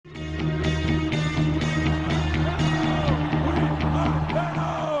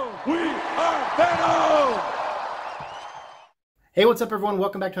Hey, what's up, everyone?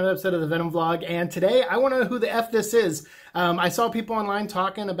 Welcome back to another episode of the Venom vlog. And today, I want to know who the F this is. I saw people online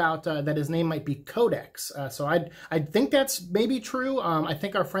talking about that his name might be Codex. So I think that's maybe true. I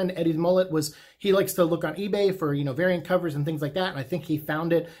think our friend Eddie's Mullet he likes to look on eBay for, variant covers and things like that. And I think he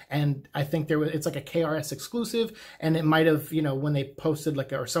found it. And I think it's like a KRS exclusive. And it might have, when they posted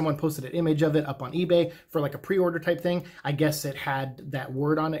or someone posted an image of it up on eBay for like a pre-order type thing, I guess it had that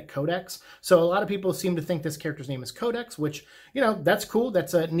word on it, Codex. So a lot of people seem to think this character's name is Codex, which, that's cool.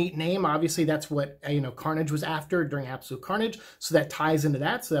 That's a neat name. Obviously, that's what, Carnage was after during Absolute Carnage. So that ties into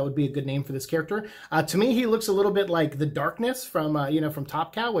that. So that would be a good name for this character. To me, he looks a little bit like the Darkness from, from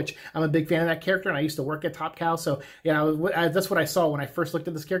Top Cow, which I'm a big fan of that character. And I used to work at Top Cow. So, that's what I saw when I first looked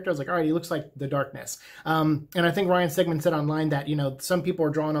at this character. I was like, all right, he looks like the Darkness. And I think Ryan Stegman said online that, some people are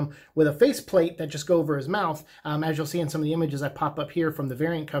drawing him with a faceplate that just go over his mouth, as you'll see in some of the images that pop up here from the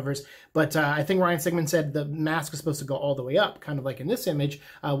variant covers. But I think Ryan Stegman said the mask is supposed to go all the way up, kind of like in this image,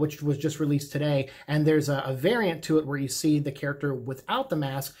 which was just released today. And there's a variant to it where you see the character without the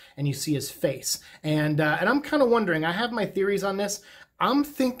mask and you see his face. And I'm kind of wondering, I have my theories on this. I'm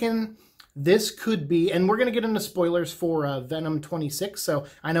thinking this could be, and we're going to get into spoilers for Venom 26, so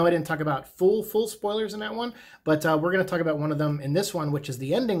I know I didn't talk about full spoilers in that one, but we're going to talk about one of them in this one, which is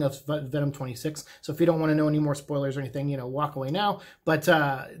the ending of Venom 26, so if you don't want to know any more spoilers or anything, walk away now. But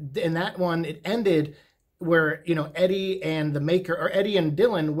in that one, it ended where, Eddie and the Maker, or Eddie and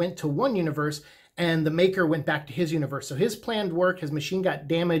Dylan went to one universe, and the Maker went back to his universe. So his planned work, his machine got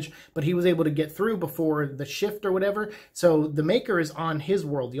damaged, but he was able to get through before the shift or whatever. So the Maker is on his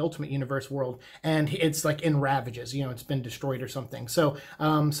world, the Ultimate Universe world, and it's like in ravages. It's been destroyed or something. So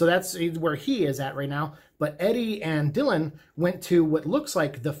so that's where he is at right now. But Eddie and Dylan went to what looks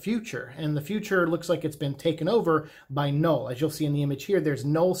like the future, and the future looks like it's been taken over by Null. As you'll see in the image here, there's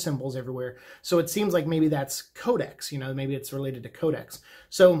Null symbols everywhere. So it seems like maybe that's Codex, maybe it's related to Codex.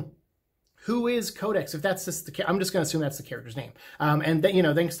 So who is Codex? If that's just I'm just going to assume that's the character's name. And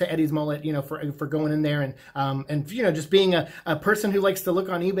thanks to Eddie's Mullet, for going in there and just being a person who likes to look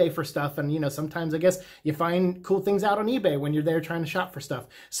on eBay for stuff. And sometimes I guess you find cool things out on eBay when you're there trying to shop for stuff.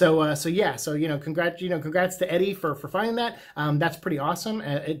 So yeah, congrats to Eddie for finding that. That's pretty awesome.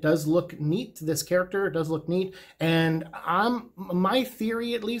 It does look neat. This character does look neat. And my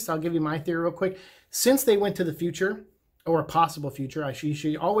theory, at least, I'll give you my theory real quick. Since they went to the future, or a possible future. You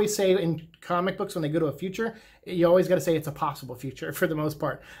should always say in comic books when they go to a future, you always got to say it's a possible future for the most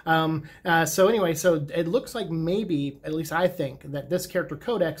part. So anyway, so it looks like maybe, at least I think, that this character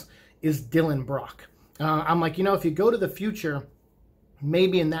Codex is Dylan Brock. I'm like, if you go to the future,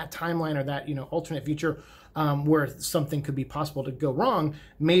 maybe in that timeline or that, alternate future, where something could be possible to go wrong,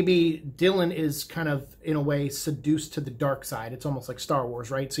 maybe Dylan is kind of, in a way, seduced to the dark side. It's almost like Star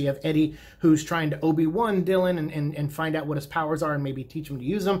Wars, right? So you have Eddie who's trying to Obi-Wan Dylan and find out what his powers are and maybe teach him to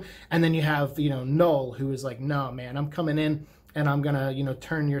use them. And then you have, Null, who is like, no, man, I'm coming in and I'm gonna,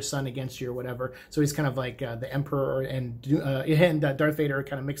 turn your son against you or whatever. So he's kind of like the Emperor and Darth Vader are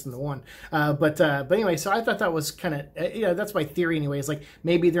kind of mixed into one. But anyway, so I thought that was kind of, that's my theory anyway. It's like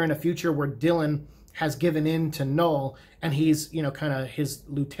maybe they're in a future where Dylan has given in to Null, and he's, kind of his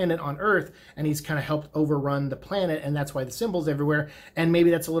lieutenant on Earth, and he's kind of helped overrun the planet, and that's why the symbols everywhere. And maybe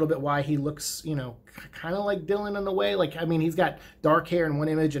that's a little bit why he looks, kind of like Dylan in a way. Like, I mean, he's got dark hair in one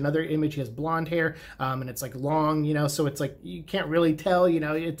image, another image he has blonde hair, and it's like long, so it's like you can't really tell,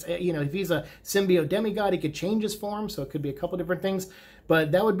 it's, if he's a symbiote demigod, he could change his form, so it could be a couple different things.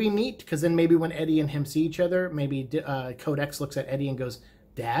 But that would be neat, because then maybe when Eddie and him see each other, maybe Codex looks at Eddie and goes,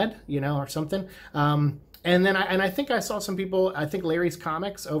 Dad, or something. And then I think I saw some people, I think Larry's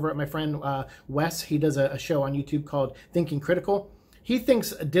Comics over at my friend Wes, he does a show on YouTube called Thinking Critical. He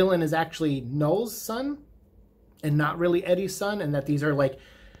thinks Dylan is actually Null's son and not really Eddie's son, and that these are like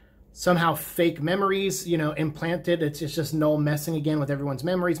somehow fake memories, implanted. It's just Null messing again with everyone's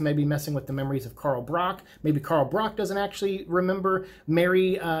memories, maybe messing with the memories of Carl Brock. Maybe Carl Brock doesn't actually remember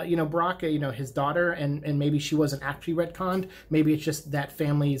Mary, Brock, his daughter, and maybe she wasn't actually retconned. Maybe it's just that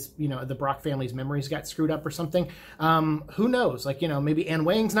family's, the Brock family's memories got screwed up or something. Who knows? Like, maybe Anne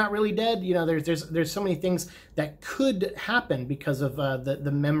Wang's not really dead. There's so many things that could happen because of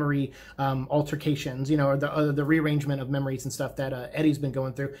the memory altercations, or the rearrangement of memories and stuff that Eddie's been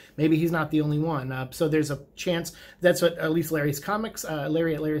going through. Maybe he's not the only one. So there's a chance. That's what at least Larry's Comics,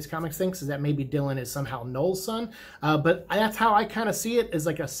 Larry at Larry's Comics thinks, is that maybe Dylan is somehow Null's son. But that's how I kind of see it, as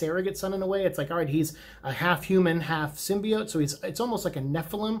like a surrogate son in a way. It's like, all right, he's a half human, half symbiote. So it's almost like a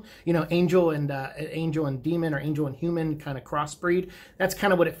Nephilim, angel and demon, or angel and human kind of crossbreed. That's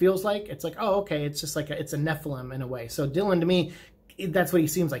kind of what it feels like. It's like, oh, okay, it's just like it's a Nephilim in a way. So Dylan, to me, that's what he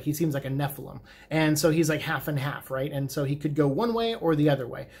seems like. He seems like a Nephilim. And so he's like half and half, right? And so he could go one way or the other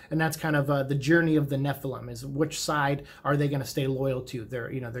way. And that's kind of the journey of the Nephilim, is which side are they going to stay loyal to?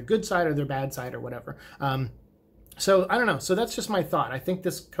 Their, their good side or their bad side or whatever. So I don't know. So that's just my thought. I think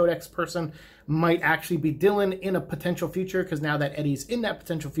this Codex person might actually be Dylan in a potential future, because now that Eddie's in that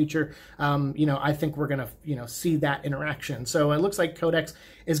potential future, I think we're going to, see that interaction. So it looks like Codex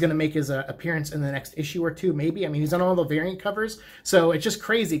is going to make his appearance in the next issue or two, maybe. I mean, he's on all the variant covers. So it's just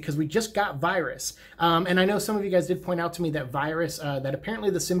crazy because we just got Virus. And I know some of you guys did point out to me that Virus, that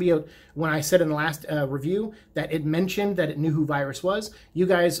apparently the symbiote, when I said in the last review that it mentioned that it knew who Virus was, you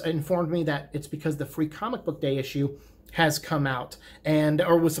guys informed me that it's because the free comic book day issue has come out,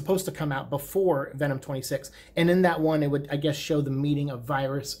 or was supposed to come out before Venom 26, and in that one it would, I guess, show the meeting of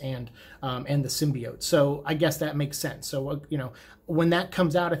Virus and the symbiote. So I guess that makes sense. So when that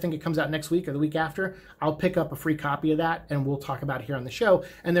comes out, I think it comes out next week or the week after, I'll pick up a free copy of that and we'll talk about it here on the show.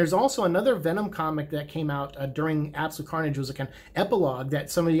 And there's also another Venom comic that came out during Absolute Carnage. It was like an epilogue that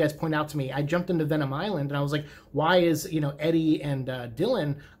some of you guys point out to me. I jumped into Venom Island and I was like, why is, Eddie and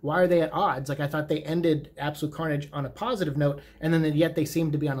Dylan, why are they at odds? Like, I thought they ended Absolute Carnage on a positive note, and then yet they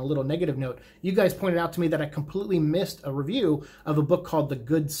seem to be on a little negative note. You guys pointed out to me that I completely missed a review of a book called The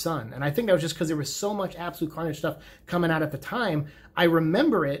Good Son. And I think that was just because there was so much Absolute Carnage stuff coming out at the time. I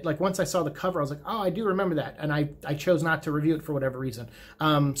remember it, like once I saw the cover, I was like, oh, I do remember that. And I chose not to review it for whatever reason.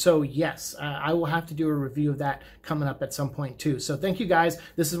 So yes, I will have to do a review of that coming up at some point too. So thank you guys.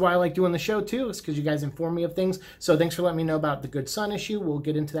 This is why I like doing the show too, is because you guys inform me of things. So thanks for letting me know about the Good Son issue. We'll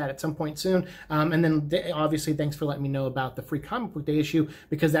get into that at some point soon. And then obviously thanks for letting me know about the free comic book day issue,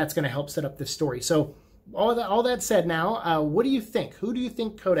 because that's going to help set up this story. So all that said now, what do you think? Who do you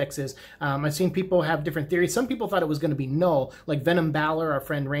think Codex is? I've seen people have different theories. Some people thought it was going to be Null, like Venom Balor, our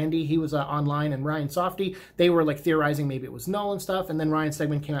friend Randy, he was online, and Ryan Softy, they were like theorizing maybe it was Null and stuff, and then Ryan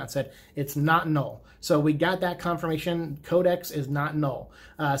Stegman came out and said it's not Null. So we got that confirmation. Codex is not Null.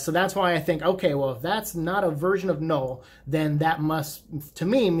 So that's why I think, okay, well, if that's not a version of Null, then that must, to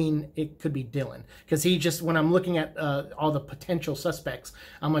me, mean it could be Dylan. Because he just, when I'm looking at all the potential suspects,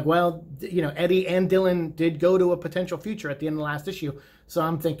 I'm like, well, Eddie and Dylan did go to a potential future at the end of the last issue. So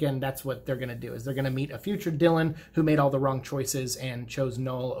I'm thinking that's what they're going to do, is they're going to meet a future Dylan who made all the wrong choices and chose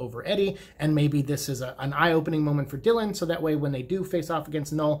Null over Eddie. And maybe this is an eye-opening moment for Dylan, so that way when they do face off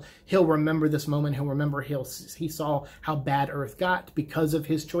against Null, he'll remember this moment. He'll remember he saw how bad Earth got because of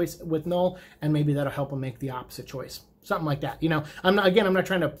his choice with Null, and maybe that'll help him make the opposite choice. Something like that. I'm not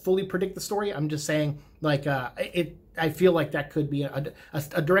trying to fully predict the story. I'm just saying, like, I feel like that could be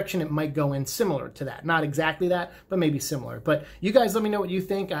a direction it might go in, similar to that. Not exactly that, but maybe similar. But you guys let me know what you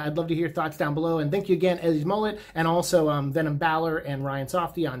think. I'd love to hear your thoughts down below. And thank you again, Eddie's Mullet, and also Venom Balor and Ryan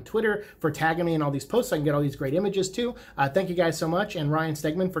Softy on Twitter for tagging me in all these posts so I can get all these great images too. Thank you guys so much. And Ryan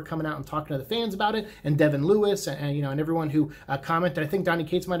Stegman for coming out and talking to the fans about it. And Devin Lewis and everyone who commented. I think Donnie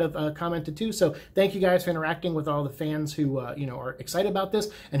Cates might have commented too. So thank you guys for interacting with all the fans who are excited about this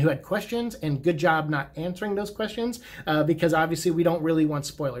and who had questions. And good job not answering those questions. Because obviously we don't really want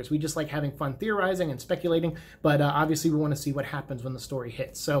spoilers. We just like having fun theorizing and speculating, but obviously we want to see what happens when the story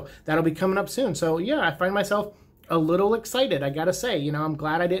hits. So that'll be coming up soon. So yeah, I find myself a little excited, I gotta say. I'm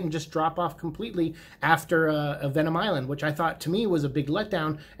glad I didn't just drop off completely after a Venom Island, which I thought to me was a big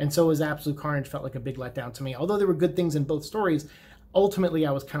letdown, and so was Absolute Carnage felt like a big letdown to me. Although there were good things in both stories, ultimately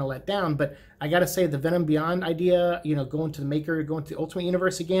I was kind of let down. But I gotta say, the Venom Beyond idea, going to the Maker, going to the Ultimate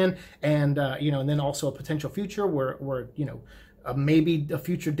Universe again, and and then also a potential future where maybe a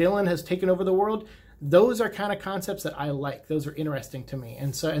future Dylan has taken over the world. Those are kind of concepts that I like. Those are interesting to me,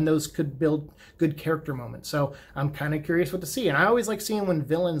 and those could build good character moments. So I'm kind of curious what to see, and I always like seeing when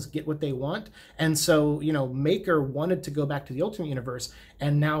villains get what they want. And so Maker wanted to go back to the Ultimate Universe,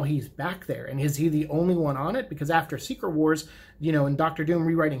 and now he's back there. And is he the only one on it? Because after Secret Wars, and Doctor Doom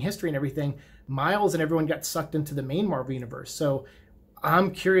rewriting history and everything, Miles and everyone got sucked into the main Marvel universe. So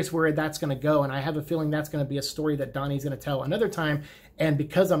I'm curious where that's going to go, and I have a feeling that's going to be a story that Donnie's going to tell another time. And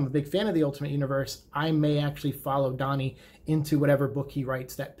because I'm a big fan of the Ultimate Universe, I may actually follow Donnie into whatever book he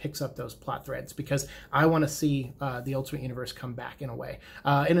writes that picks up those plot threads, because I want to see the Ultimate Universe come back in a way,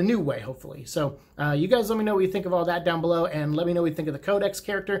 in a new way, hopefully. So you guys let me know what you think of all that down below, and let me know what you think of the Codex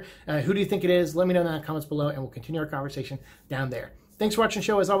character. Who do you think it is? Let me know in the comments below, and we'll continue our conversation down there. Thanks for watching the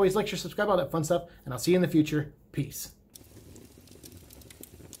show. As always, like, share, subscribe, all that fun stuff, and I'll see you in the future. Peace.